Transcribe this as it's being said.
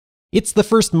It's the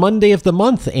first Monday of the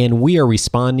month, and we are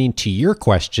responding to your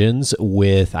questions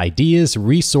with ideas,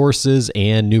 resources,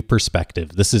 and new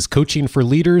perspective. This is Coaching for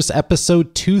Leaders,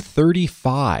 episode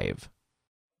 235.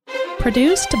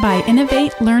 Produced by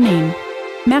Innovate Learning,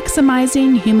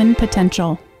 maximizing human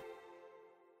potential.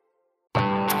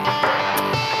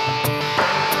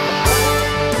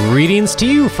 Greetings to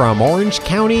you from Orange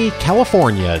County,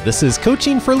 California. This is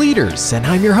Coaching for Leaders, and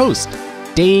I'm your host,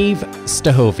 Dave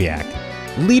Stachowiak.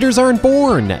 Leaders aren't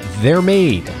born, they're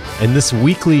made. And this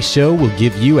weekly show will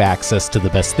give you access to the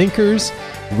best thinkers,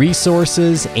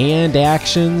 resources, and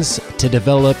actions to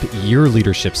develop your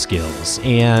leadership skills.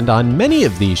 And on many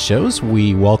of these shows,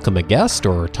 we welcome a guest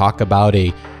or talk about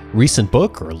a recent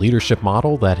book or leadership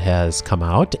model that has come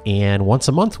out. And once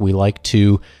a month, we like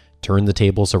to turn the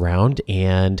tables around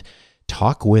and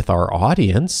talk with our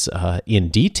audience in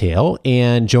detail.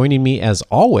 And joining me, as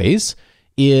always,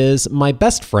 is my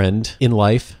best friend in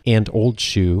life and old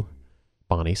shoe,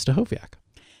 Bonnie Stachowiak.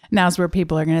 Now's where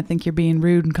people are going to think you're being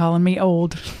rude and calling me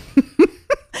old.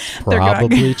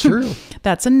 Probably true.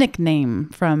 That's a nickname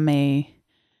from a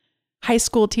high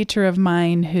school teacher of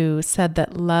mine who said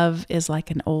that love is like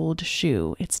an old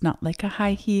shoe. It's not like a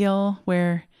high heel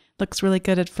where it looks really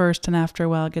good at first and after a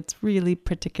while it gets really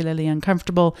particularly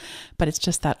uncomfortable, but it's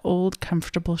just that old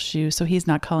comfortable shoe. So he's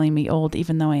not calling me old,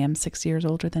 even though I am 6 years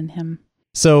older than him.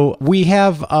 So we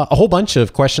have a whole bunch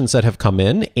of questions that have come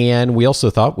in, and we also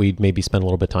thought we'd maybe spend a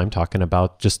little bit of time talking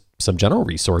about just some general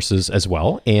resources as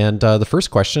well. And the first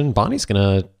question Bonnie's going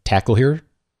to tackle here.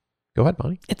 Go ahead,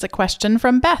 Bonnie. It's a question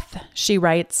from Beth. She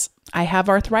writes, I have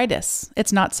arthritis.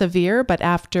 It's not severe, but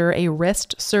after a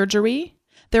wrist surgery,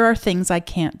 there are things I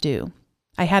can't do.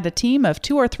 I had a team of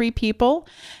 2 or 3 people,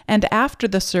 and after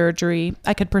the surgery,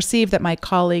 I could perceive that my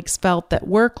colleagues felt that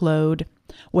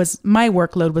my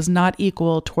workload was not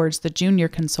equal towards the junior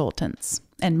consultants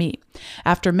and me.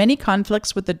 After many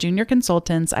conflicts with the junior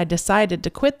consultants, I decided to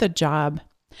quit the job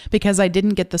because I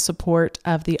didn't get the support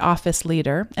of the office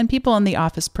leader, and people in the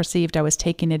office perceived I was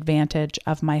taking advantage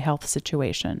of my health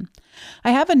situation.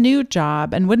 I have a new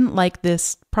job and wouldn't like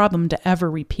this problem to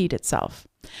ever repeat itself.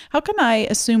 How can I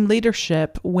assume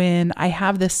leadership when I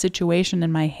have this situation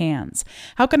in my hands?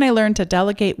 How can I learn to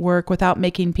delegate work without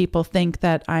making people think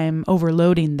that I'm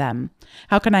overloading them?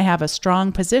 How can I have a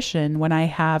strong position when I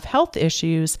have health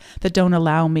issues that don't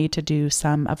allow me to do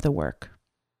some of the work?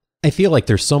 I feel like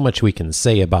there's so much we can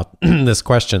say about this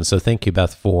question, so thank you,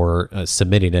 Beth, for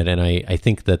submitting it. And I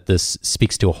think that this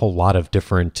speaks to a whole lot of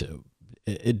different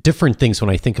things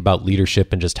when I think about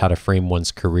leadership and just how to frame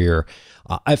one's career.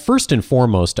 First and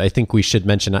foremost, I think we should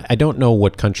mention, I don't know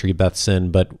what country Beth's in,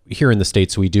 but here in the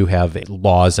States, we do have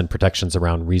laws and protections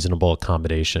around reasonable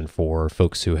accommodation for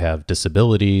folks who have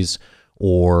disabilities,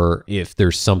 or if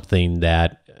there's something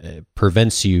that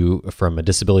prevents you from a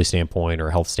disability standpoint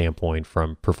or health standpoint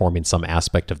from performing some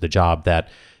aspect of the job that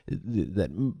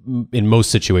in most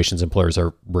situations employers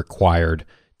are required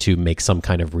to make some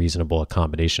kind of reasonable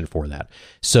accommodation for that.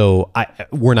 So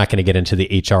we're not going to get into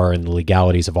the HR and the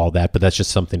legalities of all that, but that's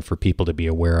just something for people to be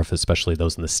aware of, especially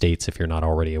those in the States, if you're not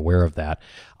already aware of that.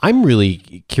 I'm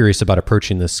really curious about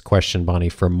approaching this question, Bonnie,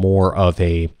 from more of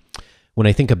when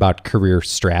I think about career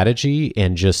strategy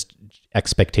and just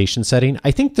expectation setting, I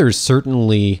think there's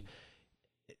certainly,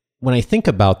 when I think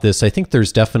about this, I think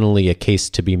there's definitely a case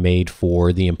to be made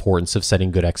for the importance of setting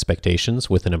good expectations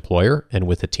with an employer and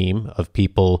with a team of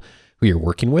people who you're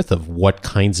working with, of what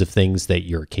kinds of things that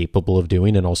you're capable of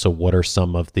doing, and also what are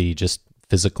some of the just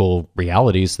physical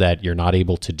realities that you're not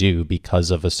able to do because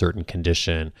of a certain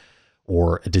condition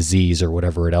or a disease or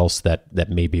whatever else that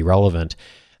may be relevant.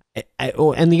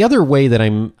 And the other way that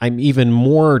I'm even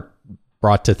more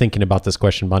brought to thinking about this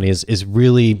question, Bonnie, is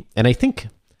really, and I think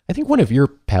one of your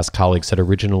past colleagues had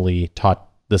originally taught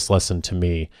this lesson to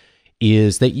me,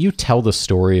 is that you tell the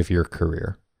story of your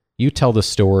career. You tell the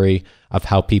story of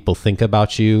how people think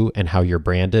about you and how you're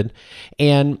branded.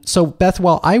 And so, Beth,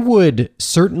 while I would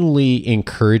certainly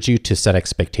encourage you to set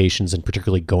expectations, and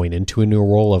particularly going into a new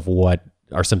role, of what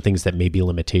are some things that may be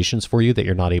limitations for you that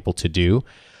you're not able to do,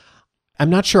 I'm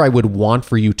not sure I would want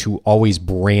for you to always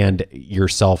brand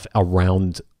yourself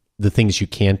around the things you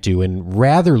can't do, and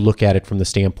rather look at it from the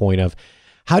standpoint of,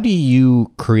 how do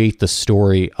you create the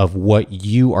story of what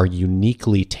you are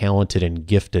uniquely talented and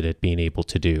gifted at being able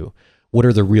to do? What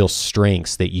are the real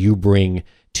strengths that you bring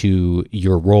to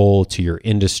your role, to your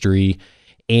industry,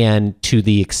 and to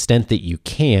the extent that you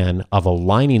can, of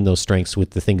aligning those strengths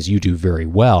with the things you do very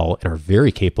well and are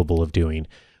very capable of doing,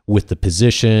 with the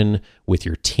position, with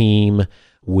your team,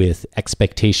 with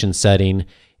expectation setting,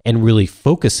 and really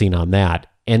focusing on that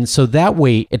And so that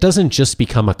way, it doesn't just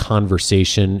become a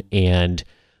conversation and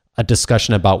a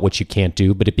discussion about what you can't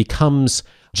do, but it becomes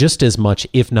just as much,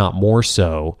 if not more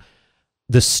so,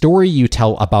 the story you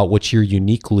tell about what you're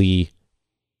uniquely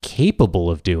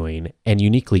capable of doing and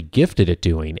uniquely gifted at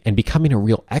doing, and becoming a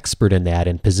real expert in that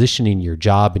and positioning your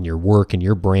job and your work and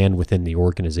your brand within the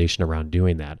organization around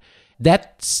doing that.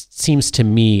 That seems to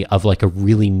me of like a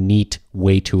really neat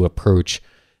way to approach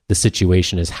the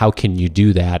situation, is how can you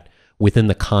do that within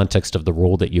the context of the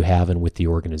role that you have and with the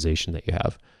organization that you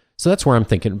have. So that's where I'm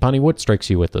thinking. Bonnie, what strikes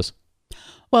you with this?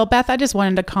 Well, Beth, I just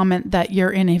wanted to comment that you're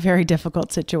in a very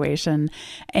difficult situation.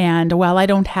 And while I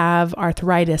don't have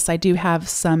arthritis, I do have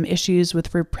some issues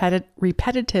with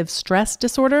repetitive stress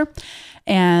disorder.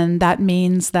 And that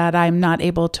means that I'm not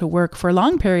able to work for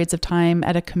long periods of time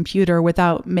at a computer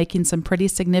without making some pretty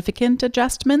significant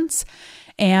adjustments.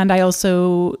 And I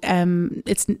also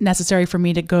it's necessary for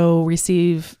me to go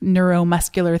receive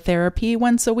neuromuscular therapy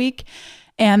once a week.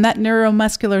 And that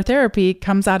neuromuscular therapy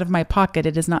comes out of my pocket.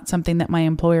 It is not something that my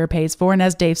employer pays for. And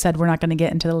as Dave said, we're not going to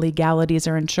get into the legalities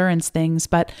or insurance things,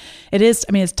 but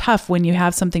it's tough when you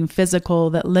have something physical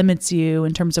that limits you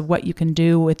in terms of what you can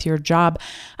do with your job.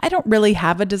 I don't really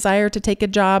have a desire to take a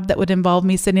job that would involve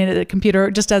me sitting at a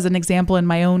computer. Just as an example, in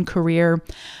my own career,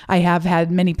 I have had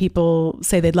many people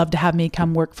say they'd love to have me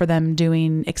come work for them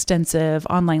doing extensive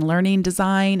online learning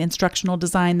design, instructional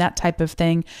design, that type of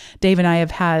thing. Dave and I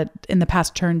have had in the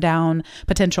past turned down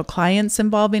potential clients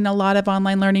involving a lot of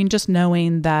online learning, just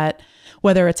knowing that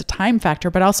whether it's a time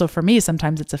factor, but also for me,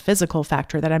 sometimes it's a physical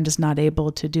factor that I'm just not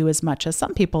able to do as much as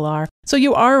some people are. So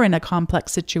you are in a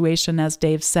complex situation, as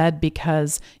Dave said,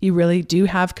 because you really do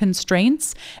have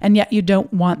constraints, and yet you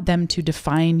don't want them to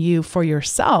define you for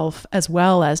yourself as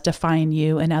well as define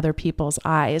you in other people's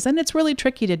eyes. And it's really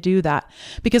tricky to do that,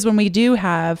 because when we do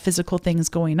have physical things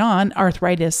going on,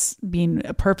 arthritis being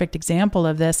a perfect example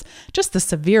of this, just the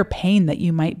severe pain that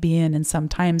you might be in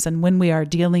sometimes. And when we are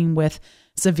dealing with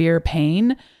severe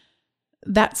pain,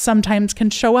 that sometimes can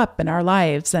show up in our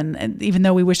lives. And even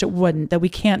though we wish it wouldn't, that we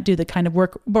can't do the kind of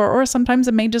work, or sometimes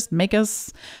it may just make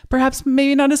us perhaps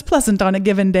maybe not as pleasant on a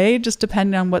given day, just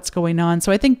depending on what's going on.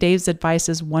 So I think Dave's advice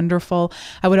is wonderful.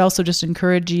 I would also just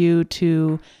encourage you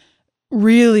to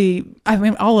really,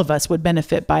 all of us would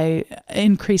benefit by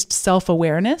increased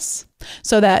self-awareness,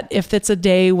 so that if it's a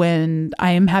day when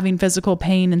I am having physical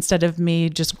pain, instead of me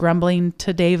just grumbling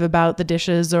to Dave about the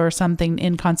dishes or something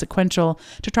inconsequential,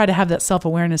 to try to have that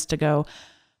self-awareness to go,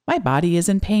 my body is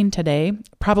in pain today.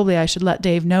 Probably I should let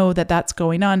Dave know that that's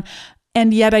going on.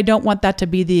 And yet I don't want that to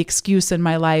be the excuse in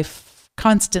my life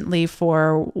constantly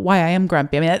for why I am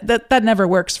grumpy. That never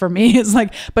works for me. It's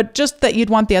like, but just that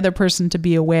you'd want the other person to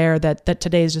be aware that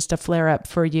today is just a flare up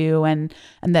for you, and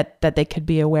that they could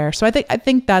be aware. So I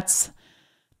think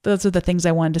those are the things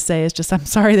I wanted to say, is just, I'm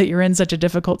sorry that you're in such a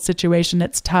difficult situation.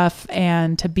 It's tough,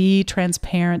 and to be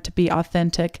transparent, to be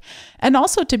authentic, and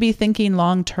also to be thinking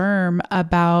long-term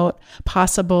about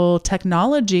possible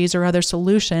technologies or other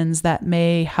solutions that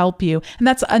may help you. And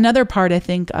that's another part, I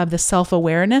think, of the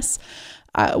self-awareness.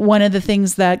 One of the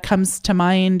things that comes to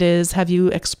mind is, have you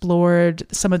explored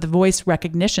some of the voice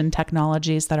recognition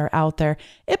technologies that are out there?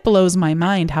 It blows my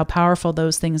mind how powerful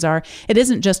those things are. It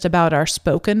isn't just about our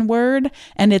spoken word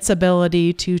and its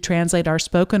ability to translate our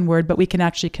spoken word, but we can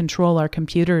actually control our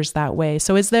computers that way.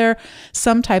 So is there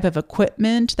some type of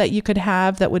equipment that you could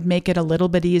have that would make it a little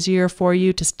bit easier for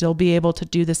you to still be able to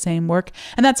do the same work?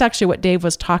 And that's actually what Dave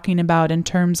was talking about in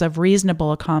terms of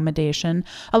reasonable accommodation.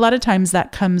 A lot of times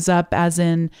that comes up as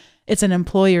in, it's an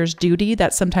employer's duty.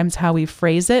 That's sometimes how we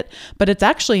phrase it, but it's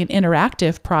actually an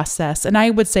interactive process. And I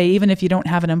would say, even if you don't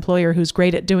have an employer who's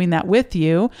great at doing that with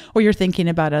you, or you're thinking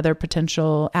about other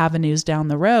potential avenues down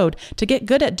the road, to get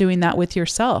good at doing that with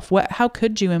yourself. How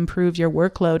could you improve your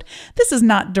workload? This is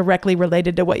not directly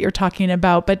related to what you're talking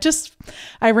about, but just,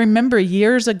 I remember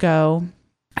years ago,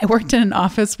 I worked in an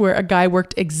office where a guy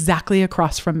worked exactly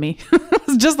across from me. It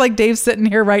was just like Dave sitting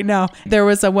here right now. There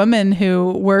was a woman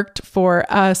who worked for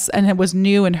us and was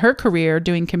new in her career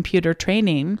doing computer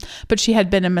training, but she had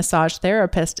been a massage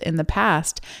therapist in the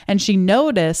past. And she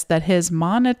noticed that his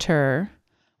monitor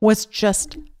was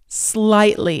just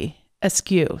slightly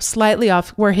askew, slightly off,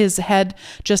 where his head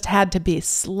just had to be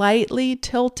slightly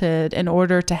tilted in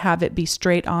order to have it be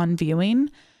straight on viewing.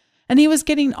 And he was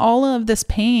getting all of this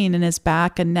pain in his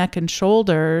back and neck and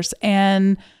shoulders,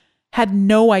 and had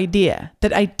no idea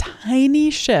that a tiny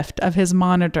shift of his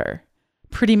monitor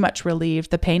pretty much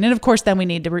relieved the pain. And of course, then we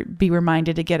need to be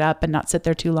reminded to get up and not sit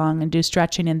there too long and do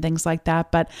stretching and things like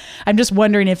that. But I'm just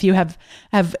wondering if you have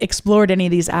explored any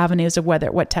of these avenues of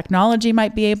what technology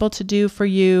might be able to do for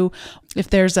you. If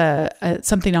there's a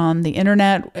something on the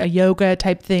internet, a yoga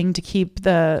type thing to keep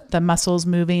the muscles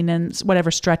moving and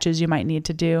whatever stretches you might need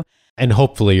to do. And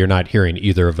hopefully you're not hearing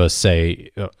either of us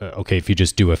say, okay, if you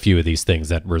just do a few of these things,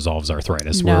 that resolves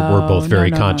arthritis. We're both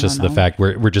very conscious of the fact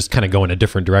we're just kind of going a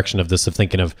different direction of this, of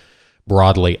thinking of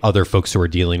broadly other folks who are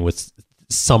dealing with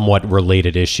somewhat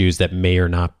related issues that may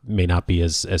not be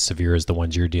as severe as the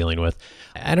ones you're dealing with.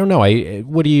 I don't know.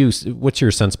 What's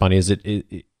your sense,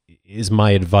 Bonnie? Is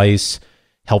my advice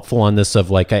helpful on this of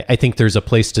like, I think there's a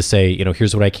place to say,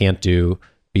 here's what I can't do,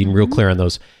 being real clear on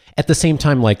those. At the same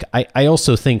time, like I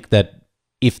also think that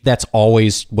if that's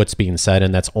always what's being said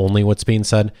and that's only what's being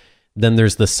said, then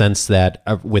there's the sense that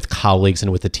with colleagues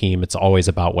and with the team, it's always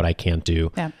about what I can't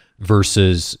do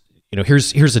versus,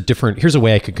 here's a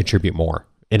way I could contribute more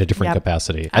in a different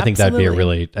capacity. I think that'd be a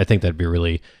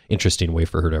really interesting way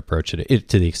for her to approach it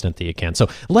to the extent that you can. So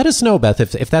let us know, Beth,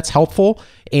 if that's helpful,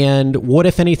 and what,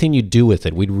 if anything, you do with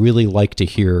it. We'd really like to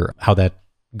hear how that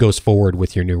goes forward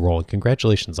with your new role. And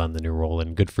congratulations on the new role,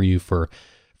 and good for you for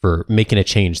making a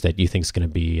change that you think is going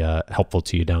to be helpful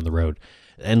to you down the road.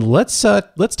 And let's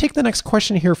take the next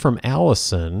question here from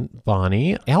Allison,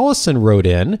 Bonnie. Allison wrote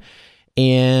in,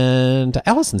 and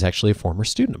Allison's actually a former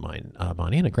student of mine,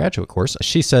 Bonnie, in a graduate course.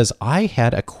 She says, I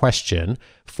had a question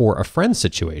for a friend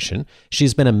situation.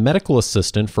 She's been a medical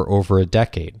assistant for over a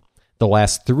decade. The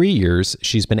last 3 years,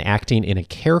 she's been acting in a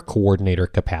care coordinator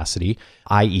capacity,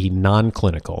 i.e.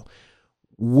 non-clinical.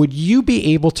 Would you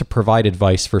be able to provide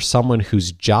advice for someone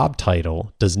whose job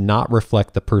title does not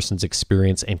reflect the person's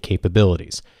experience and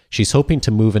capabilities? She's hoping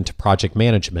to move into project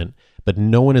management, but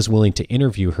no one is willing to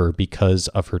interview her because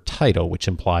of her title, which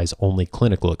implies only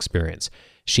clinical experience.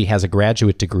 She has a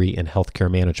graduate degree in healthcare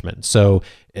management. So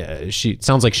she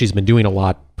sounds like she's been doing a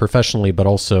lot professionally, but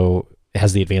also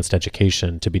has the advanced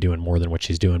education to be doing more than what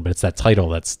she's doing, but it's that title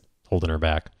that's holding her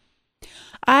back.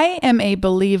 I am a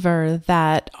believer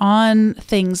that on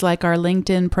things like our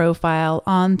LinkedIn profile,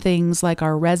 on things like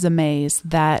our resumes,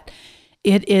 that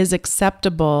it is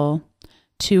acceptable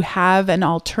to have an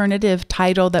alternative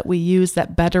title that we use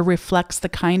that better reflects the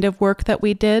kind of work that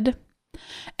we did.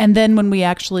 And then when we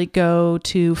actually go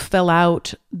to fill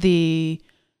out the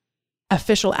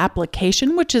official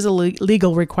application, which is a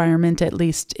legal requirement, at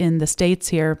least in the States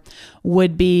here,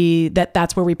 would be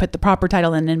that's where we put the proper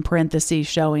title and in parentheses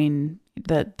showing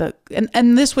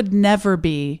and this would never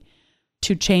be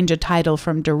to change a title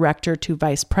from director to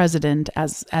vice president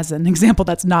as an example.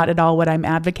 That's not at all what I'm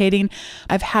advocating.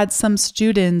 I've had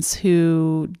students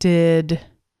who did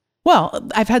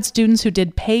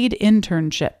paid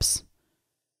internships.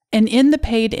 And in the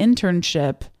paid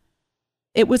internship,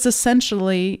 it was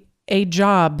essentially a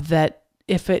job that,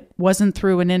 if it wasn't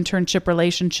through an internship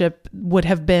relationship, would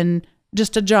have been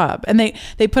just a job. And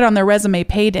they put on their resume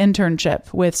paid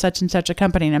internship with such and such a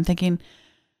company. And I'm thinking,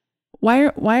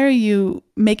 why are you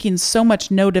making so much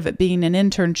note of it being an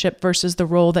internship versus the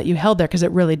role that you held there? Because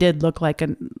it really did look like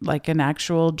an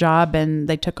actual job, and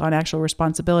they took on actual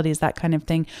responsibilities, that kind of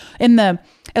thing.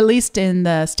 At least in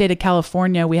the state of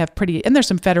California, we have and there's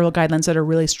some federal guidelines that are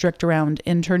really strict around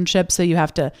internships. So you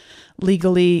have to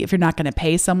legally, if you're not going to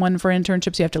pay someone for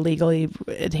internships, you have to legally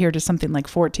adhere to something like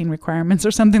 14 requirements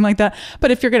or something like that.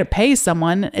 But if you're going to pay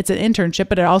someone, it's an internship,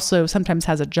 but it also sometimes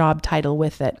has a job title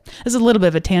with it. This is a little bit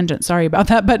of a tangent. Sorry about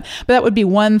that. But that would be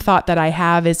one thought that I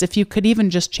have, is if you could even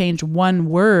just change one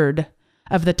word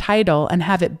of the title and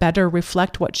have it better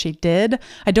reflect what she did,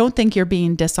 I don't think you're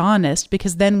being dishonest,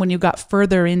 because then when you got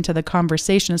further into the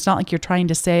conversation, it's not like you're trying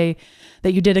to say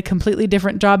that you did a completely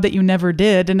different job that you never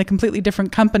did in a completely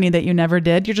different company that you never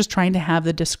did. You're just trying to have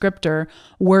the descriptor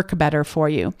work better for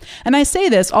you. And I say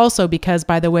this also because,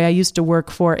 by the way, I used to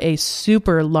work for a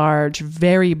super large,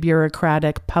 very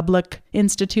bureaucratic public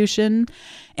institution.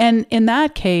 And in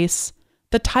that case,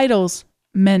 the titles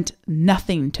meant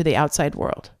nothing to the outside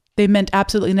world. They meant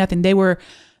absolutely nothing. They were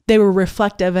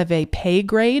reflective of a pay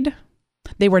grade.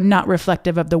 They were not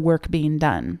reflective of the work being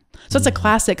done. So it's a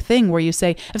classic thing where you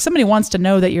say, if somebody wants to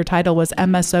know that your title was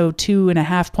MSO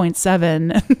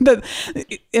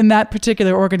 2.5.7 in that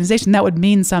particular organization, that would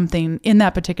mean something in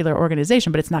that particular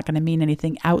organization, but it's not going to mean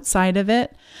anything outside of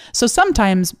it. So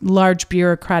sometimes large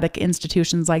bureaucratic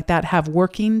institutions like that have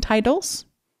working titles.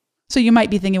 So you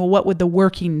might be thinking, well, what would the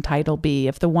working title be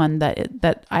if the one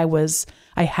that I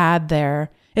had there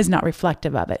is not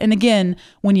reflective of it? And again,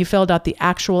 when you filled out the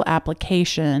actual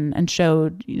application and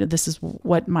showed, this is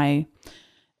what my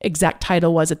exact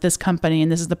title was at this company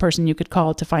and this is the person you could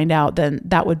call to find out, then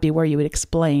that would be where you would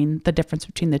explain the difference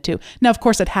between the two. Now, of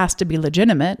course, it has to be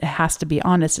legitimate. It has to be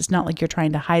honest. It's not like you're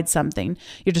trying to hide something.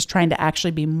 You're just trying to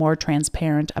actually be more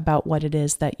transparent about what it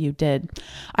is that you did.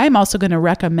 I am also going to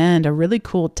recommend a really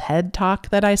cool TED Talk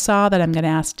that I saw that I'm going to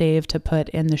ask Dave to put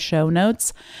in the show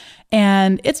notes.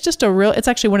 And it's just it's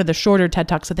actually one of the shorter TED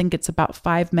Talks. I think it's about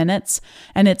 5 minutes,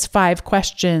 and it's 5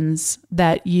 questions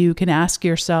that you can ask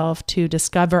yourself to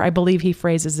discover, I believe he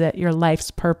phrases it, your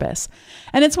life's purpose.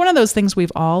 And it's one of those things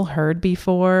we've all heard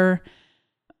before,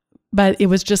 but it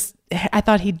was just, I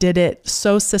thought he did it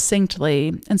so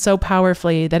succinctly and so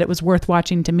powerfully that it was worth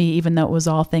watching to me, even though it was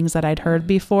all things that I'd heard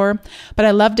before. But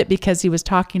I loved it because he was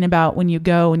talking about when you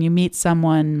go and you meet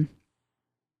someone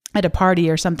at a party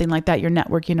or something like that, you're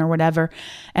networking or whatever,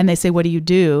 and they say, what do you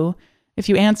do? If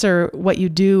you answer what you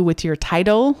do with your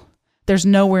title, there's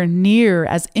nowhere near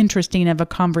as interesting of a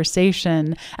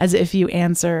conversation as if you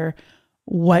answer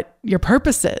what your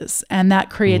purpose is. And that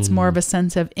creates more of a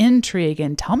sense of intrigue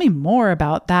and tell me more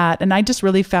about that. And I just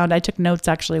really found, I took notes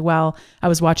actually while I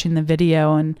was watching the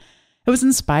video, and it was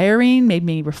inspiring, made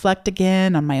me reflect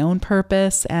again on my own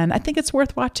purpose, and I think it's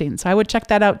worth watching. So I would check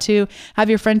that out too. Have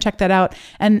your friend check that out.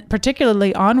 And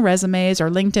particularly on resumes or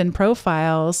LinkedIn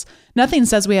profiles, nothing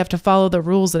says we have to follow the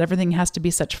rules that everything has to be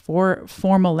such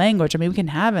formal language. I mean, we can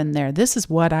have in there, this is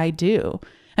what I do.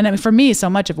 And I mean, for me, so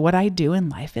much of what I do in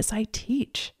life is I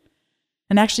teach.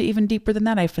 And actually even deeper than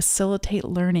that, I facilitate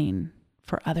learning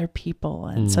for other people.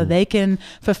 And so they can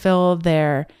fulfill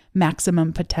their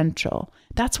maximum potential.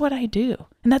 That's what I do.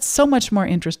 And that's so much more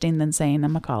interesting than saying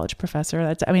I'm a college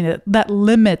professor. That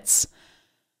limits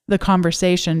the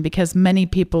conversation because many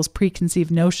people's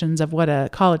preconceived notions of what a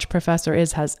college professor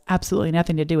is has absolutely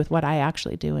nothing to do with what I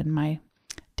actually do in my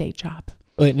day job.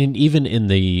 And even in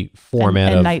the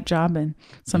format and night job and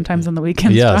sometimes on the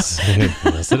weekends. Yes,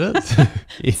 yes it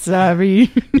is. Sorry.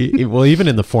 Well, even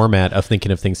in the format of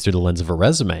thinking of things through the lens of a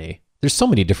resume, there's so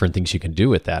many different things you can do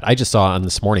with that. I just saw on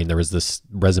this morning, there was this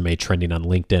resume trending on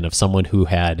LinkedIn of someone who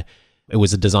it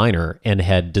was a designer and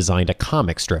had designed a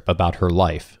comic strip about her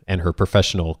life and her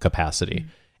professional capacity.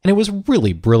 And it was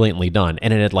really brilliantly done.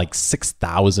 And it had like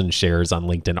 6,000 shares on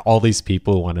LinkedIn. All these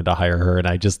people wanted to hire her. And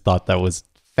I just thought that was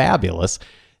fabulous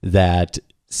that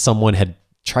someone had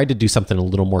tried to do something a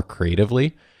little more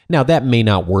creatively. Now, that may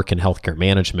not work in healthcare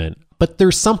management, but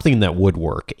there's something that would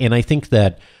work. And I think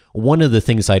that one of the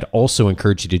things I'd also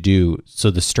encourage you to do,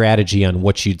 so the strategy on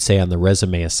what you'd say on the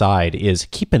resume aside, is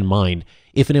keep in mind,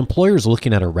 if an employer is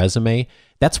looking at a resume,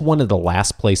 that's one of the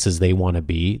last places they want to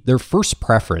be. Their first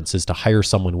preference is to hire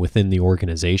someone within the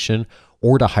organization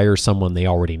or to hire someone they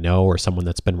already know or someone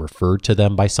that's been referred to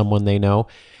them by someone they know.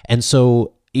 And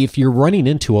so if you're running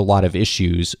into a lot of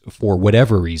issues for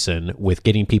whatever reason with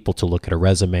getting people to look at a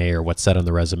resume or what's said on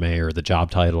the resume or the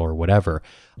job title or whatever,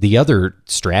 the other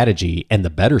strategy and the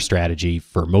better strategy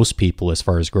for most people as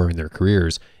far as growing their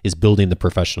careers is building the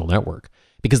professional network.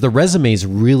 Because the resume is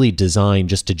really designed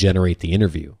just to generate the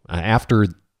interview. After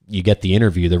you get the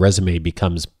interview, the resume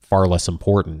becomes far less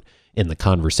important in the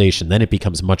conversation. Then it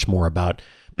becomes much more about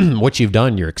what you've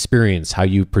done, your experience, how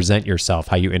you present yourself,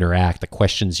 how you interact, the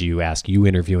questions you ask, you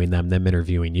interviewing them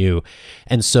interviewing you.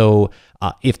 And so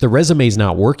if the resume is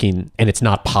not working and it's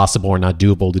not possible or not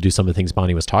doable to do some of the things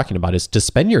Bonnie was talking about, is to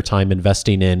spend your time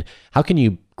investing in how can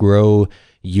you grow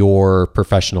your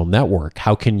professional network?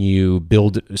 How can you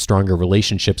build stronger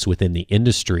relationships within the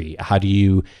industry? How do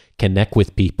you connect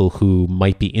with people who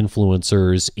might be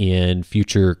influencers in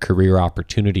future career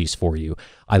opportunities for you?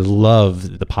 I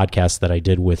love the podcast that I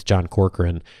did with John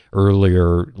Corcoran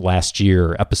earlier last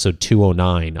year, episode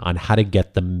 209, on how to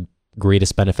get the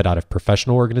greatest benefit out of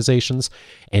professional organizations.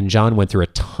 And John went through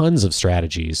tons of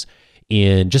strategies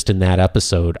in that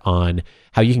episode on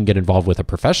how you can get involved with a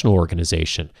professional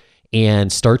organization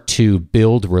and start to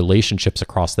build relationships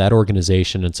across that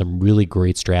organization and some really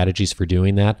great strategies for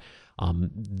doing that.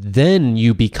 Then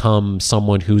you become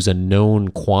someone who's a known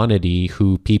quantity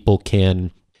who people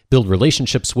can build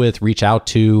relationships with, reach out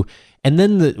to, and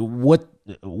then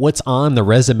what's on the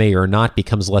resume or not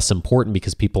becomes less important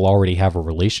because people already have a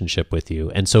relationship with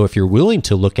you. And so if you're willing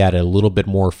to look at it a little bit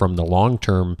more from the long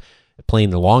term,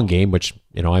 playing the long game, which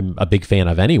I'm a big fan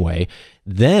of anyway,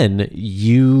 then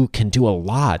you can do a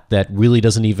lot that really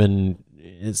doesn't even,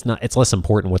 it's less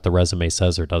important what the resume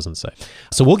says or doesn't say.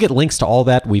 So we'll get links to all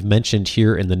that we've mentioned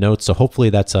here in the notes. So hopefully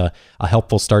that's a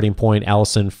helpful starting point,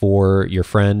 Allison, for your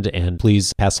friend, and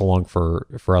please pass along for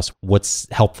us what's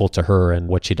helpful to her and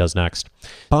what she does next.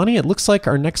 Bonnie, it looks like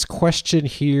our next question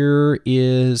here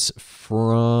is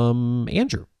from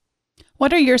Andrew.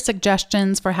 What are your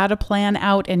suggestions for how to plan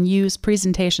out and use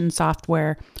presentation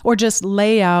software, or just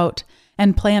lay out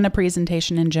and plan a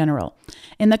presentation in general,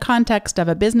 in the context of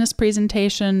a business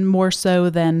presentation more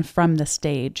so than from the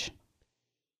stage?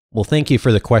 Well, thank you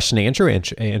for the question, Andrew.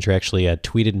 Andrew actually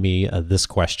tweeted me this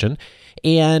question.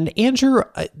 And Andrew,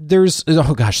 there's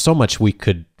so much we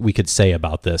could say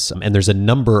about this. And there's a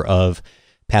number of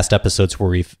past episodes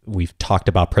where we've talked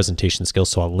about presentation skills,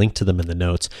 so I'll link to them in the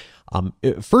notes.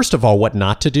 First of all, what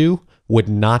not to do would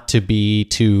not to be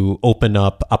to open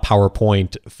up a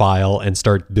PowerPoint file and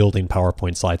start building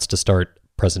PowerPoint slides to start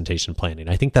presentation planning.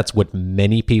 I think that's what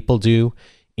many people do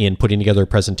in putting together a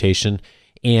presentation.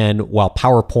 And while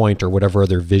PowerPoint or whatever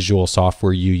other visual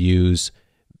software you use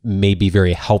may be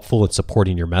very helpful in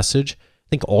supporting your message, I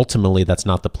think ultimately that's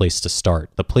not the place to start.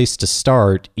 The place to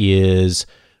start is,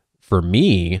 for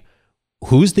me,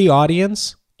 who's the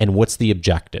audience and what's the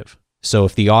objective? So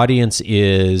if the audience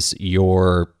is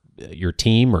your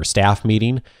team or staff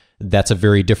meeting, that's a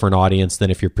very different audience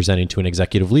than if you're presenting to an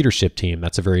executive leadership team.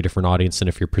 That's a very different audience than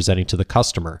if you're presenting to the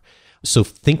customer. So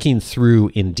thinking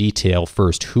through in detail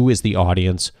first, who is the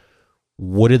audience?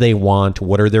 What do they want?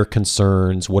 What are their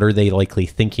concerns? What are they likely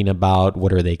thinking about?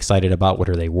 What are they excited about? What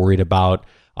are they worried about?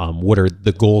 What are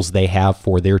the goals they have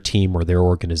for their team or their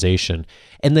organization?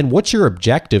 And then what's your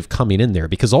objective coming in there?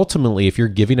 Because ultimately, if you're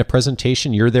giving a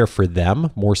presentation, you're there for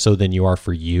them more so than you are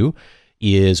for you.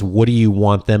 Is what do you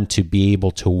want them to be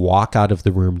able to walk out of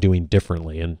the room doing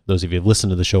differently? And those of you who've listened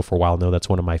to the show for a while know that's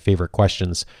one of my favorite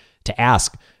questions to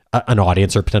ask an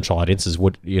audience or potential audience is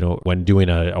what, when doing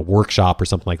a workshop or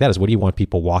something like that, is what do you want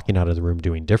people walking out of the room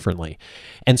doing differently?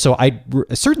 And so I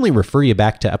certainly refer you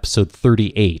back to episode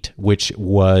 38, which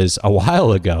was a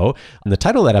while ago. And the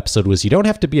title of that episode was, You Don't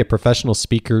Have to Be a Professional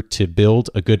Speaker to Build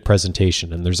a Good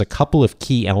Presentation. And there's a couple of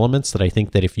key elements that I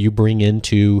think that if you bring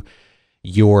into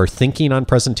your thinking on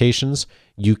presentations,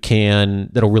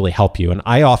 that'll really help you. And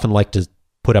I often like to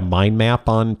put a mind map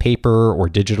on paper or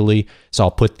digitally. So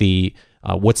I'll put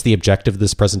what's the objective of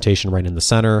this presentation right in the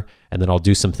center, and then I'll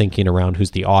do some thinking around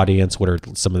who's the audience, what are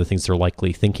some of the things they're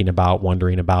likely thinking about,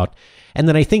 wondering about. And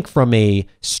then I think from a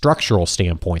structural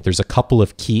standpoint, there's a couple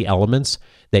of key elements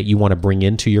that you want to bring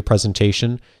into your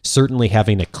presentation. Certainly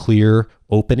having a clear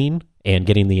opening and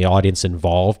getting the audience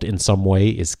involved in some way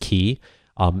is key.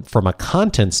 From a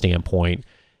content standpoint,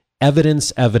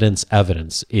 evidence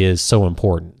is so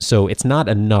important. So it's not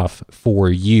enough for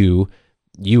you,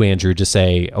 Andrew, to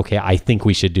say, okay, I think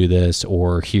we should do this,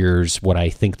 or here's what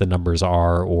I think the numbers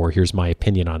are, or here's my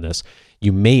opinion on this.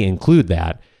 You may include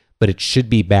that, but it should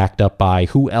be backed up by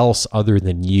who else other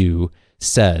than you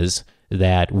says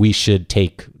that we should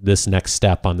take this next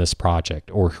step on this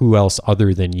project, or who else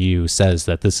other than you says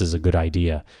that this is a good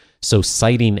idea. So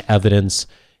citing evidence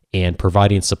and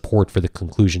providing support for the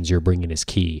conclusions you're bringing is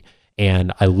key.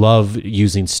 And I love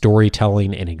using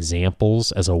storytelling and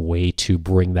examples as a way to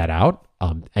bring that out.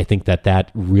 I think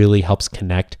that really helps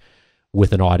connect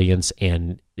with an audience,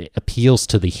 and it appeals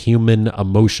to the human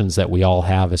emotions that we all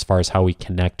have as far as how we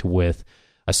connect with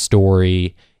a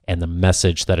story and the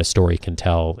message that a story can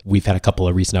tell. We've had a couple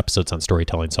of recent episodes on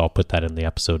storytelling, so I'll put that in the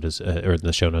episode or in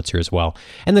the show notes here as well.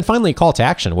 And then finally, call to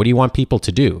action. What do you want people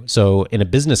to do? So in a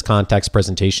business context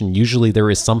presentation, usually there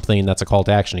is something that's a call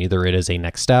to action. Either it is a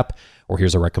next step, or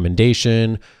here's a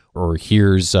recommendation, or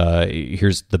here's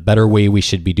the better way we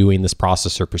should be doing this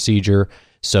process or procedure.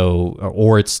 So,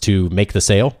 or it's to make the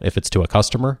sale if it's to a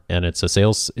customer and it's a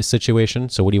sales situation.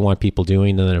 So what do you want people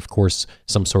doing? And then of course,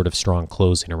 some sort of strong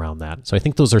closing around that. So I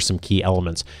think those are some key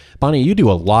elements. Bonnie, you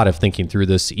do a lot of thinking through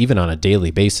this even on a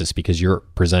daily basis, because you're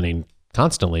presenting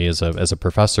constantly as a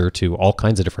professor to all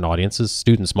kinds of different audiences,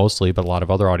 students mostly, but a lot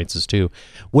of other audiences too.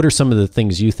 What are some of the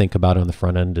things you think about on the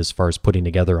front end as far as putting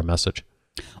together a message?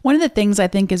 One of the things I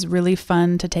think is really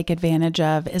fun to take advantage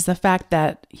of is the fact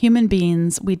that human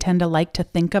beings, we tend to like to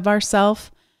think of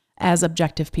ourselves as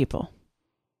objective people.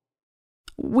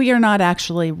 We are not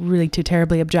actually really too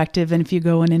terribly objective. And if you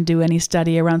go in and do any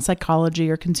study around psychology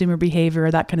or consumer behavior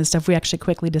or that kind of stuff, we actually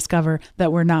quickly discover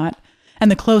that we're not. And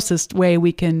the closest way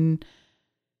we can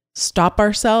stop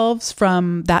ourselves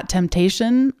from that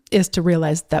temptation is to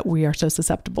realize that we are so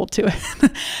susceptible to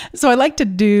it. So I like to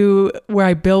do where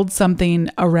I build something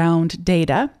around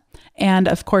data And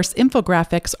of course,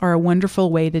 infographics are a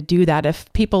wonderful way to do that.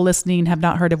 If people listening have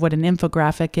not heard of what an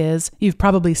infographic is, you've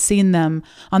probably seen them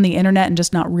on the internet and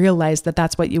just not realized that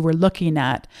that's what you were looking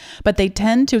at. But they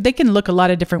can look a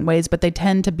lot of different ways, but they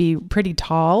tend to be pretty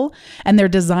tall, and they're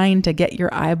designed to get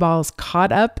your eyeballs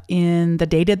caught up in the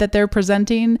data that they're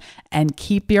presenting and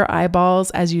keep your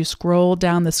eyeballs as you scroll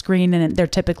down the screen. And they're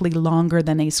typically longer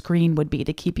than a screen would be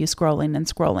to keep you scrolling and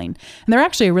scrolling. And they're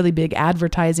actually a really big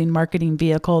advertising marketing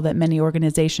vehicle that many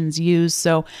organizations use.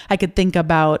 So I could think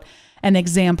about an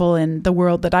example in the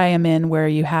world that I am in where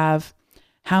you have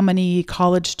how many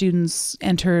college students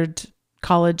entered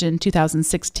college in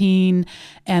 2016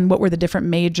 and what were the different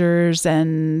majors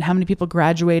and how many people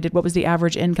graduated, what was the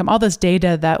average income, all this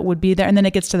data that would be there. And then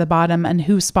it gets to the bottom, and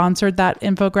who sponsored that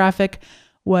infographic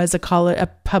was a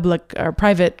public or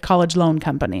private college loan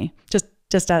company.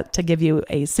 Just to give you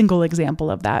a single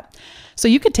example of that. So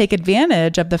you could take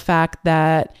advantage of the fact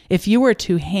that if you were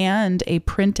to hand a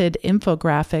printed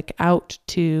infographic out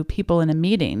to people in a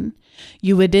meeting,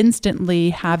 you would instantly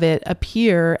have it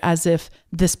appear as if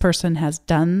this person has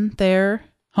done their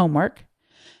homework.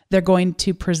 They're going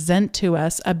to present to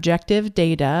us objective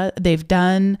data. They've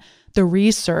done the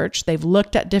research, they've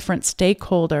looked at different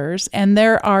stakeholders, and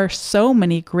there are so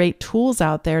many great tools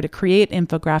out there to create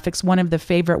infographics. One of the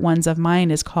favorite ones of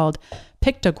mine is called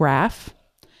Pictograph.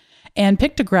 And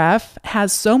Pictograph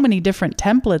has so many different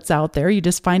templates out there. You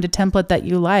just find a template that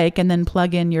you like and then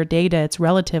plug in your data. It's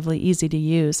relatively easy to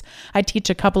use. I teach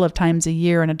a couple of times a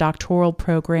year in a doctoral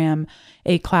program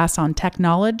a class on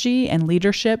technology and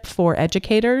leadership for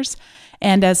educators.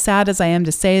 And as sad as I am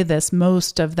to say this,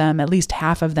 most of them, at least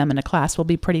half of them in a class, will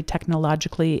be pretty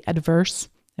technologically adverse.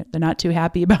 They're not too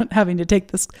happy about having to take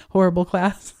this horrible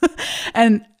class.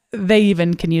 And they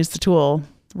even can use the tool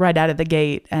right out of the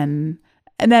gate. And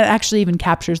that actually even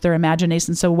captures their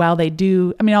imagination. So while they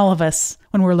do, all of us,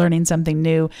 when we're learning something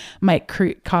new, might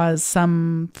cause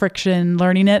some friction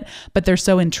learning it, but they're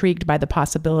so intrigued by the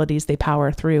possibilities, they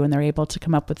power through and they're able to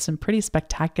come up with some pretty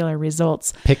spectacular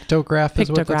results. Pictograph is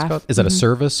what that's called? Is that a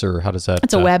service, or how does that?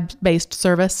 It's a web-based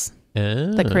service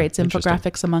that creates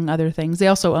infographics, among other things. They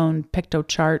also own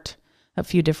PictoChart, a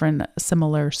few different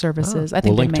similar services. I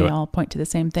think they may all point to the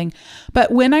same thing.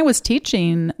 But when I was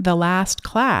teaching the last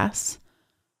class,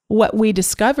 what we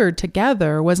discovered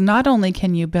together was not only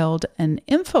can you build an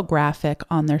infographic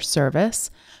on their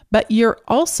service, but you're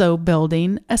also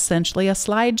building essentially a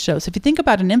slideshow. So if you think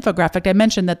about an infographic, I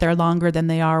mentioned that they're longer than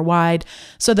they are wide.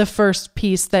 So the first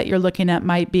piece that you're looking at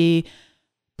might be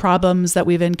problems that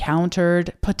we've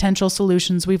encountered, potential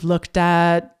solutions we've looked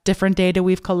at, different data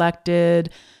we've collected,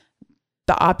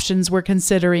 the options we're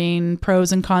considering,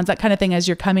 pros and cons, that kind of thing as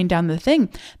you're coming down the thing,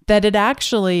 that it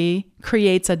actually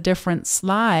creates a different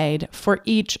slide for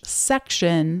each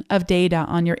section of data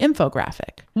on your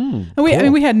infographic. Cool.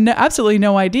 We had absolutely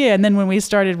no idea. And then when we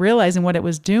started realizing what it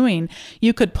was doing,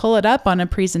 you could pull it up on a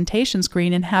presentation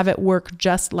screen and have it work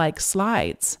just like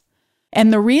slides.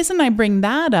 And the reason I bring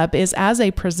that up is, as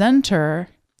a presenter,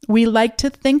 we like to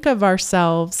think of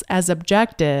ourselves as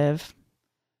objective.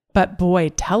 But boy,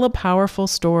 tell a powerful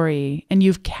story and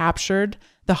you've captured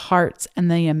the hearts and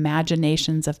the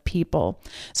imaginations of people.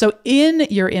 So in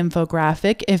your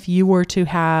infographic, if you were to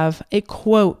have a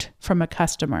quote from a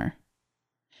customer,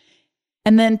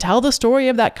 and then tell the story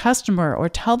of that customer, or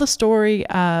tell the story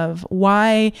of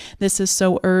why this is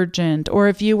so urgent, or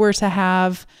if you were to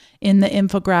have in the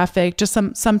infographic just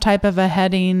some type of a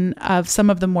heading of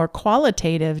some of the more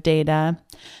qualitative data,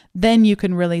 then you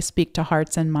can really speak to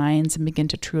hearts and minds and begin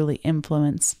to truly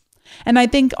influence. And I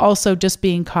think also just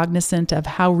being cognizant of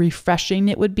how refreshing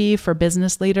it would be for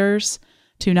business leaders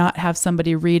to not have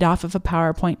somebody read off of a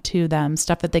PowerPoint to them,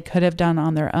 stuff that they could have done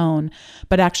on their own,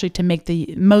 but actually to make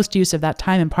the most use of that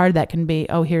time. And part of that can be,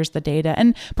 here's the data.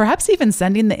 And perhaps even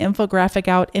sending the infographic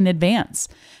out in advance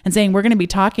and saying, we're going to be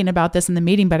talking about this in the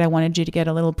meeting, but I wanted you to get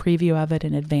a little preview of it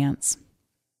in advance.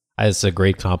 As a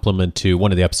great compliment to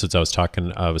one of the episodes I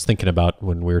was thinking about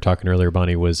when we were talking earlier,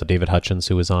 Bonnie, was David Hutchins,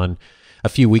 who was on a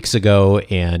few weeks ago,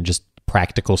 and just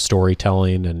practical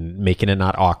storytelling and making it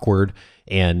not awkward.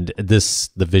 And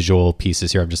the visual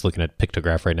pieces here, I'm just looking at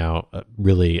Pictograph right now,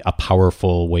 really a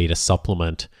powerful way to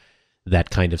supplement that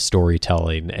kind of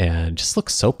storytelling, and just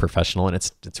looks so professional, and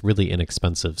it's really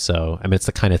inexpensive. So, it's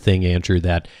the kind of thing, Andrew,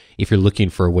 that if you're looking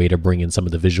for a way to bring in some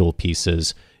of the visual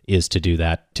pieces, is to do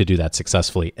that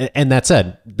successfully. And that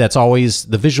said, that's always,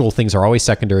 the visual things are always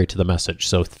secondary to the message.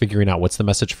 So figuring out what's the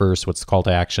message first, what's the call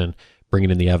to action,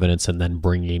 bringing in the evidence, and then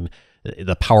bringing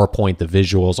the PowerPoint, the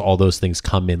visuals, all those things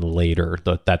come in later.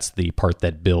 That's the part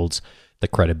that builds the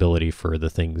credibility for the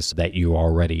things that you are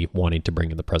already wanting to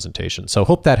bring in the presentation. So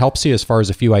hope that helps you as far as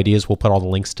a few ideas. We'll put all the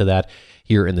links to that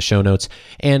here in the show notes.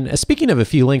 And speaking of a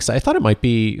few links, I thought it might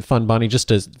be fun, Bonnie,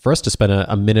 for us to spend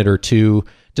a minute or two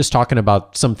just talking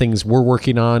about some things we're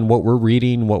working on, what we're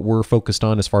reading, what we're focused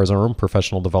on as far as our own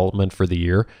professional development for the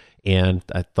year. And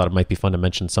I thought it might be fun to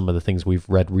mention some of the things we've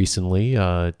read recently,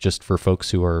 just for folks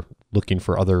who are looking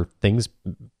for other things,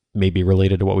 maybe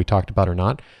related to what we talked about or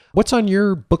not. What's on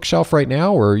your bookshelf right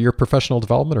now, or your professional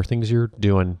development, or things you're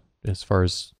doing as far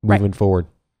as moving forward?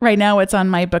 Right now, what's on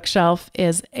my bookshelf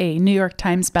is a New York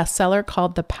Times bestseller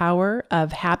called The Power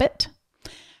of Habit.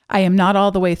 I am not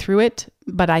all the way through it,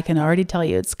 but I can already tell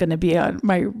you it's going to be on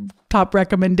my top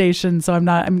recommendation. So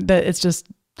it's just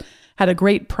had a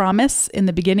great promise in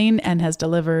the beginning and has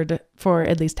delivered for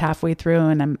at least halfway through.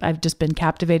 And I've just been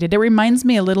captivated. It reminds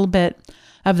me a little bit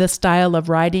of the style of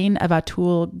writing of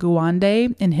Atul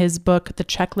Gawande in his book, The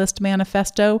Checklist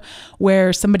Manifesto,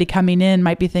 where somebody coming in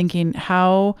might be thinking,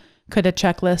 how could a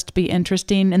checklist be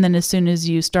interesting? And then as soon as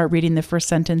you start reading the first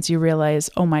sentence, you realize,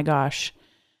 oh my gosh,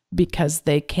 because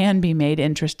they can be made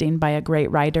interesting by a great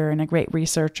writer and a great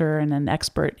researcher and an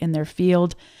expert in their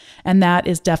field. And that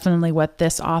is definitely what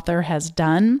this author has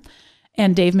done.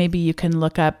 And Dave, maybe you can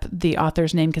look up the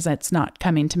author's name, because it's not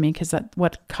coming to me, because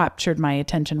what captured my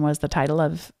attention was the title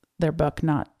of their book,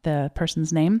 not the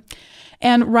person's name.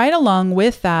 And right along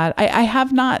with that, I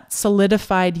have not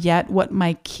solidified yet what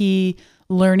my key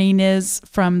learning is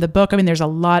from the book. I mean, there's a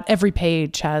lot. Every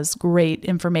page has great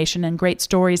information and great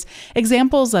stories,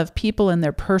 examples of people in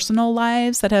their personal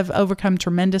lives that have overcome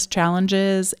tremendous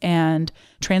challenges and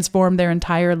transformed their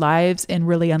entire lives in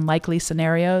really unlikely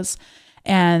scenarios.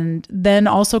 And then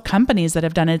also companies that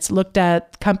have done it. It's looked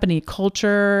at company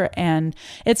culture, and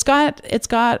it's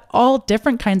got all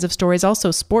different kinds of stories, also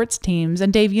sports teams.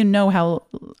 And Dave, you know how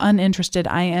uninterested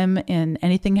I am in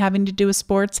anything having to do with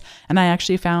sports. And I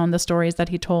actually found the stories that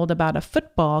he told about a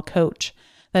football coach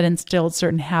that instilled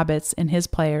certain habits in his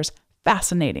players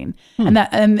fascinating. And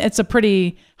it's a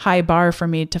pretty high bar for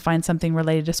me to find something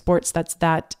related to sports that's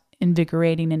that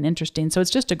invigorating and interesting. So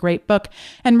it's just a great book.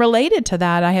 And related to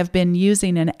that, I have been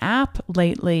using an app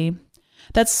lately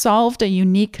that's solved a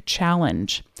unique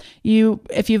challenge.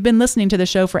 If you've been listening to the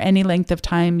show for any length of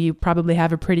time, you probably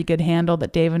have a pretty good handle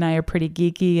that Dave and I are pretty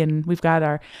geeky, and we've got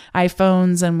our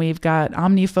iPhones and we've got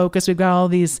OmniFocus. We've got all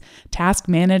these task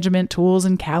management tools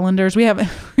and calendars. We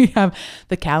have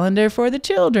the calendar for the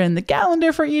children, the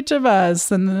calendar for each of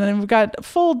us, and then we've got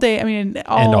full day. I mean,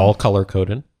 all color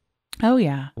coded. Oh,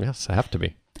 yeah. Yes, I have to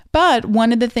be. But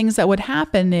one of the things that would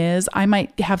happen is I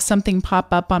might have something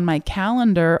pop up on my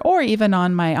calendar or even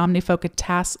on my OmniFocus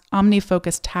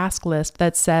task list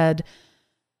that said,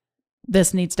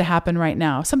 this needs to happen right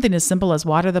now. Something as simple as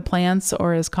water the plants,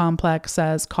 or as complex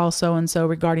as call so-and-so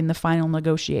regarding the final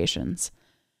negotiations.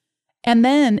 And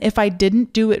then if I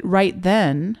didn't do it right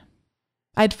then,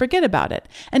 I'd forget about it.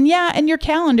 And yeah, in your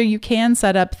calendar, you can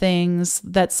set up things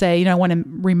that say, I want a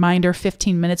reminder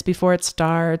 15 minutes before it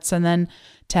starts, and then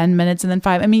 10 minutes, and then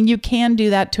 5. I mean, you can do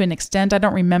that to an extent. I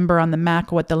don't remember on the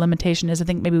Mac what the limitation is. I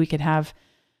think maybe we could have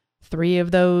 3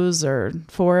 of those or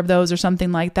 4 of those or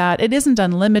something like that. It isn't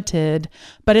unlimited,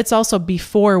 but it's also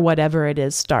before whatever it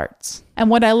is starts. And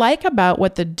what I like about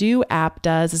what the Do app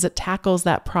does is it tackles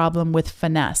that problem with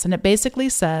finesse. And it basically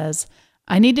says,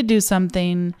 I need to do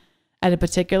something at a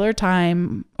particular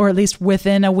time, or at least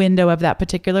within a window of that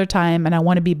particular time, and I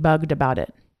want to be bugged about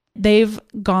it. They've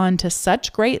gone to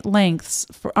such great lengths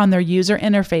on their user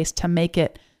interface to make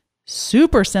it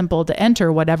super simple to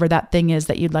enter whatever that thing is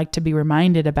that you'd like to be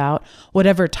reminded about,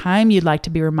 whatever time you'd like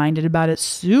to be reminded about. It's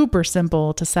super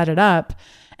simple to set it up.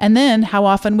 And then how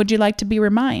often would you like to be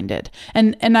reminded?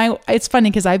 And it's funny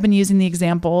because I've been using the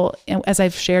example, as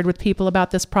I've shared with people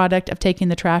about this product, of taking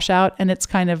the trash out. And it's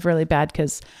kind of really bad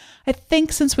because I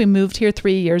think since we moved here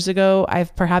 3 years ago,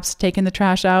 I've perhaps taken the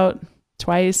trash out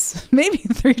twice, maybe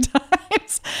 3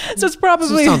 times. So it's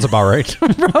probably... Sounds about right.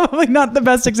 Probably not the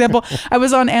best example. I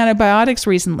was on antibiotics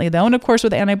recently, though. And of course,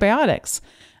 with antibiotics,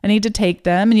 I need to take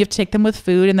them, and you have to take them with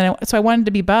food. And then so I wanted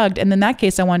to be bugged. And in that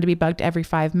case, I wanted to be bugged every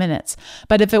 5 minutes.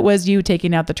 But if it was you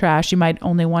taking out the trash, you might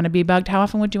only want to be bugged. How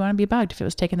often would you want to be bugged if it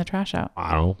was taking the trash out?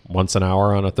 I don't know, once an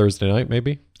hour on a Thursday night,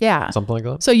 maybe? Yeah. Something like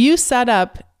that. So you set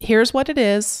up, here's what it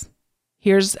is.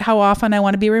 Here's how often I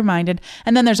want to be reminded.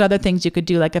 And then there's other things you could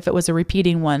do. Like if it was a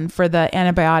repeating one for the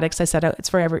antibiotics, I said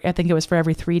I think it was for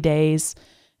every 3 days,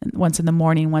 once in the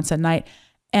morning, once at night.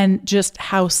 And just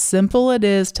how simple it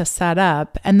is to set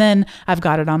up. And then I've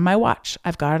got it on my watch.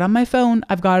 I've got it on my phone.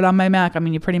 I've got it on my Mac. I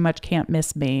mean, you pretty much can't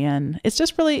miss me. And it's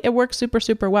just really, it works super,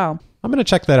 super well. I'm going to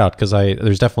check that out because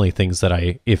there's definitely things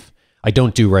that if I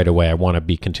don't do right away. I want to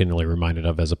be continually reminded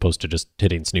of, as opposed to just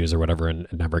hitting snooze or whatever and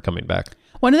never coming back.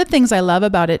 One of the things I love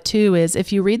about it too is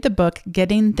if you read the book,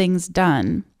 Getting Things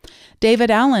Done,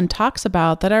 David Allen talks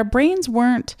about that our brains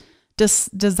weren't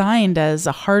designed as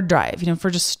a hard drive,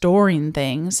 for just storing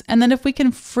things. And then if we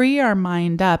can free our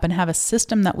mind up and have a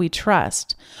system that we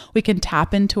trust, we can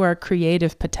tap into our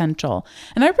creative potential.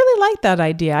 And I really like that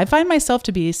idea. I find myself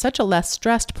to be such a less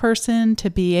stressed person,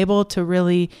 to be able to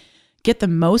really get the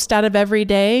most out of every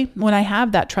day when I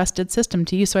have that trusted system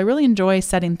to use. So I really enjoy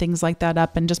setting things like that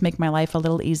up and just make my life a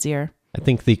little easier. I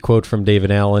think the quote from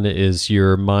David Allen is,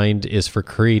 your mind is for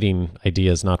creating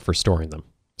ideas, not for storing them.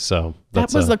 So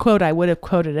that was the quote I would have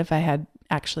quoted if I had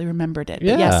actually remembered it.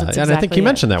 Yeah, but yes, it's and I think you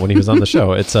mentioned that when he was on the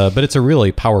show. But it's a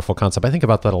really powerful concept. I think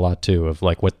about that a lot too, of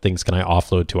like, what things can I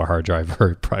offload to a hard drive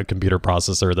or a computer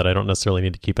processor that I don't necessarily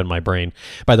need to keep in my brain.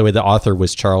 By the way, the author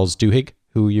was Charles Duhigg,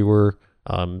 who you were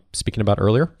speaking about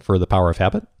earlier for The Power of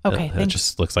Habit. Okay, it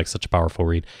just looks like such a powerful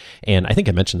read. And I think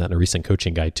I mentioned that in a recent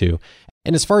coaching guide too.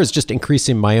 And as far as just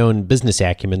increasing my own business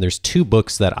acumen, there's 2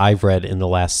 books that I've read in the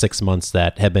last 6 months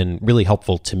that have been really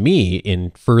helpful to me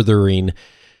in furthering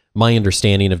my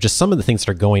understanding of just some of the things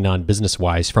that are going on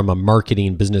business-wise from a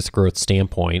marketing, business growth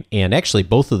standpoint. And actually,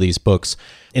 both of these books,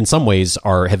 in some ways,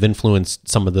 have influenced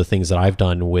some of the things that I've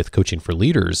done with Coaching for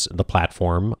Leaders, the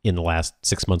platform, in the last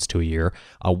 6 months to a year.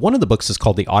 One of the books is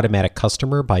called The Automatic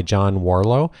Customer by John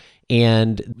Warlow.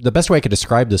 And the best way I could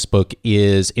describe this book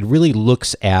is it really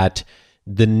looks at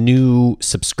the new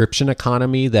subscription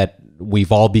economy that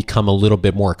we've all become a little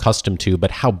bit more accustomed to,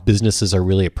 but how businesses are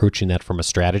really approaching that from a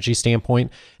strategy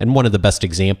standpoint. And one of the best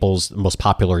examples, the most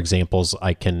popular examples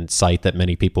I can cite that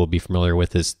many people will be familiar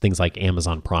with is things like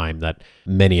Amazon Prime, that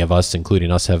many of us,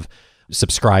 including us, have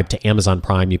subscribed to Amazon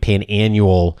Prime. You pay an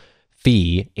annual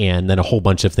fee, and then a whole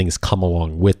bunch of things come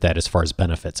along with that as far as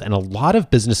benefits. And a lot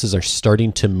of businesses are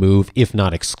starting to move, if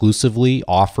not exclusively,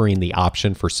 offering the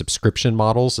option for subscription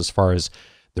models as far as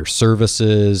their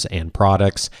services and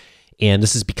products. And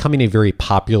this is becoming a very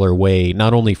popular way,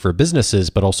 not only for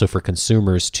businesses, but also for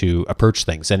consumers to approach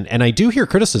things. And I do hear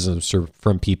criticisms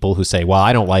from people who say, well,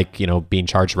 I don't like, being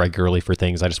charged regularly for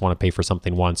things. I just want to pay for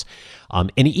something once.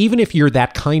 And even if you're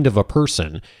that kind of a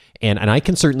person, and I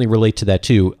can certainly relate to that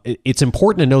too, it's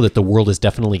important to know that the world is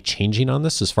definitely changing on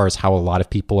this as far as how a lot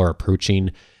of people are approaching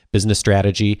business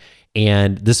strategy.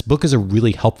 And this book is a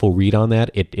really helpful read on that.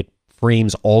 It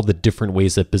frames all the different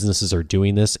ways that businesses are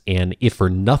doing this. And if for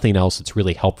nothing else, it's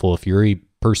really helpful if you're a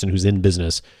person who's in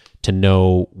business to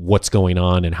know what's going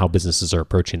on and how businesses are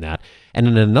approaching that. And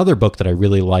then another book that I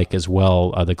really like as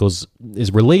well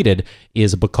is related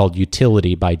is a book called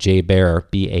Youtility by Jay Baer,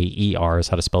 B-A-E-R is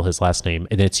how to spell his last name.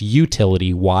 And it's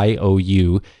Youtility,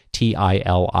 Y-O-U-T-I-L-I-T-Y.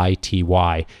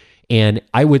 And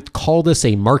I would call this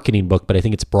a marketing book, but I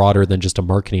think it's broader than just a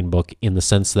marketing book in the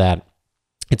sense that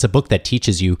it's a book that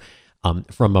teaches you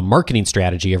from a marketing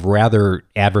strategy of rather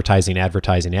advertising,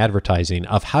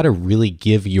 of how to really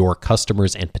give your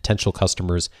customers and potential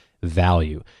customers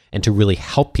value and to really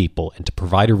help people and to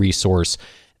provide a resource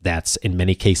that's in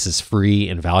many cases free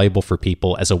and valuable for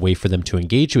people as a way for them to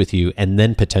engage with you and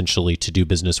then potentially to do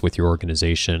business with your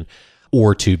organization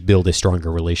or to build a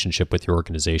stronger relationship with your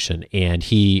organization. And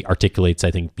he articulates, I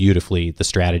think, beautifully the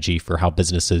strategy for how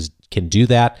businesses can do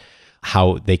that,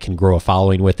 how they can grow a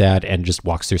following with that, and just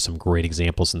walks through some great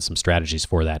examples and some strategies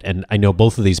for that. And I know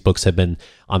both of these books have been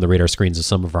on the radar screens of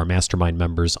some of our mastermind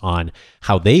members on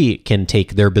how they can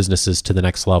take their businesses to the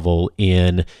next level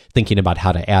in thinking about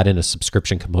how to add in a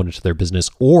subscription component to their business,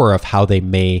 or of how they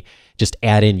may just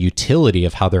add in utility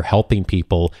of how they're helping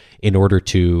people in order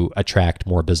to attract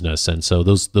more business. And so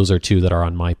those are 2 that are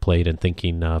on my plate and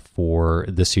thinking for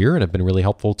this year and have been really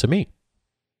helpful to me.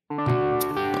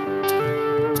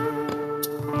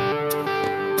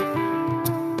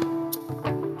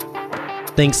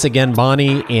 Thanks again,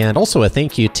 Bonnie, and also a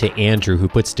thank you to Andrew, who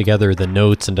puts together the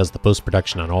notes and does the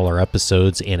post-production on all our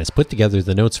episodes, and has put together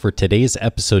the notes for today's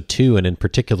episode 2, and in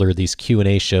particular, these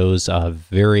Q&A shows.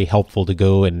 Very helpful to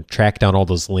go and track down all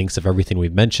those links of everything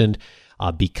we've mentioned,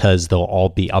 because they'll all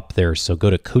be up there. So go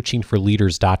to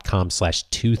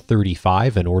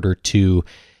coachingforleaders.com/235 in order to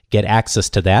get access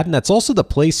to that. And that's also the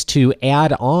place to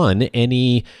add on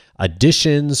any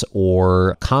additions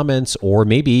or comments, or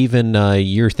maybe even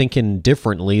you're thinking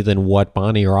differently than what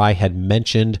Bonnie or I had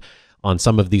mentioned on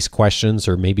some of these questions,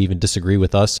 or maybe even disagree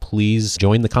with us. Please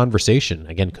join the conversation.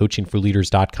 Again,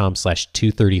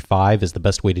 coachingforleaders.com/235 is the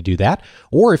best way to do that.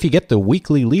 Or if you get the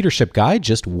weekly leadership guide,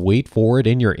 just wait for it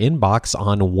in your inbox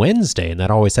on Wednesday. And that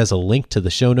always has a link to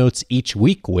the show notes each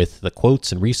week with the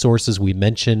quotes and resources we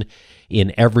mention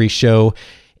in every show.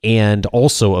 And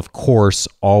also, of course,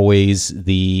 always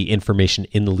the information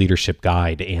in the leadership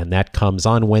guide. And that comes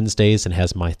on Wednesdays and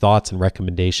has my thoughts and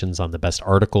recommendations on the best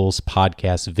articles,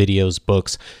 podcasts, videos,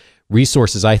 books,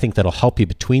 resources I think that'll help you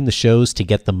between the shows to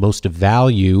get the most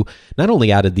value, not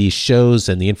only out of these shows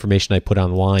and the information I put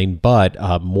online, but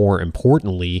more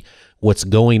importantly, what's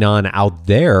going on out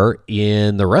there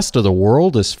in the rest of the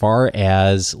world as far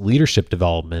as leadership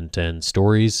development and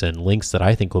stories and links that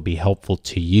I think will be helpful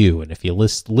to you. And if you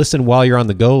listen while you're on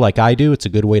the go like I do, it's a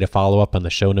good way to follow up on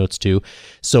the show notes too.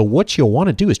 So what you'll want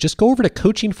to do is just go over to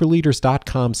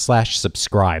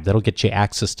coachingforleaders.com/subscribe. That'll get you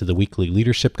access to the weekly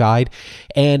leadership guide.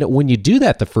 And when you do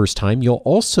that the first time, you'll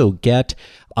also get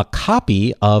a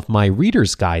copy of my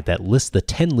reader's guide that lists the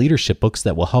 10 leadership books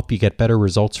that will help you get better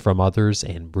results from others,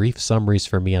 and brief summaries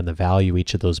for me on the value of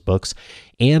each of those books,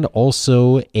 and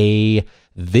also a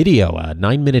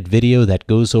 9-minute video that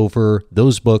goes over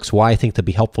those books, why I think they'll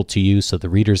be helpful to you. So the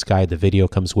reader's guide, the video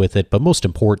comes with it. But most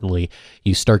importantly,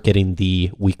 you start getting the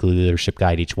weekly leadership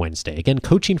guide each Wednesday. Again,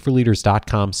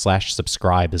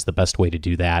 coachingforleaders.com/subscribe is the best way to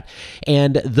do that.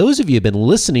 And those of you who have been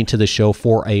listening to the show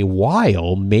for a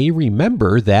while may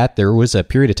remember that there was a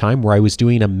period of time where I was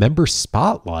doing a member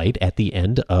spotlight at the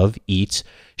end of each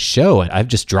show. And I've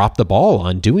just dropped the ball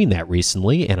on doing that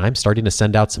recently, and I'm starting to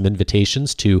send out some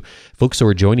invitations to folks who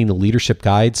are joining the leadership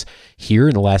guides here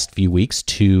in the last few weeks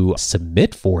to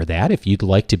submit for that if you'd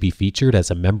like to be featured as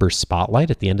a member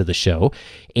spotlight at the end of the show.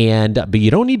 But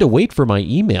you don't need to wait for my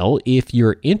email. If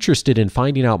you're interested in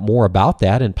finding out more about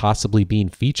that and possibly being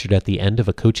featured at the end of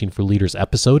a Coaching for Leaders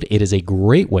episode, it is a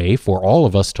great way for all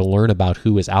of us to learn about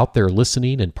who is out there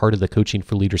listening and part of the Coaching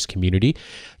for Leaders community.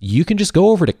 You can just go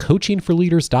over to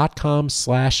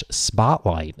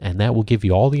coachingforleaders.com/spotlight, and that will give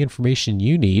you all the information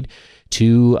you need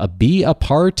to be a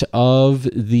part of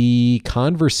the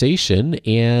conversation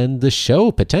and the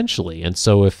show potentially. And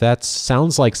so if that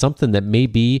sounds like something that may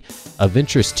be of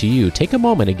interest to you, take a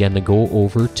moment again to go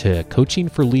over to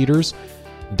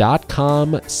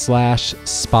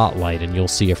coachingforleaders.com/spotlight, and you'll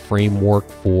see a framework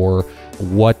for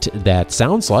what that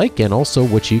sounds like and also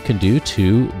what you can do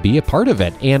to be a part of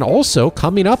it. And also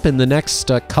coming up in the next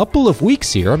couple of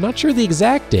weeks here, I'm not sure the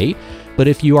exact date, but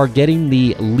if you are getting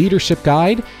the leadership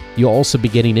guide, you'll also be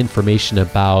getting information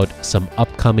about some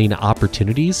upcoming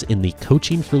opportunities in the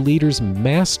Coaching for Leaders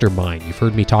Mastermind. You've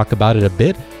heard me talk about it a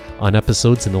bit on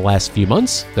episodes in the last few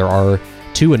months. There are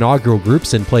 2 inaugural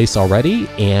groups in place already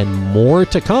and more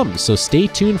to come, so stay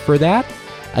tuned for that.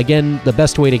 Again, the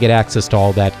best way to get access to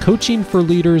all that,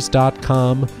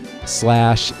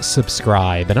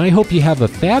 coachingforleaders.com/subscribe. And I hope you have a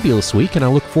fabulous week, and I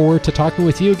look forward to talking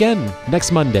with you again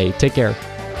next Monday. Take care.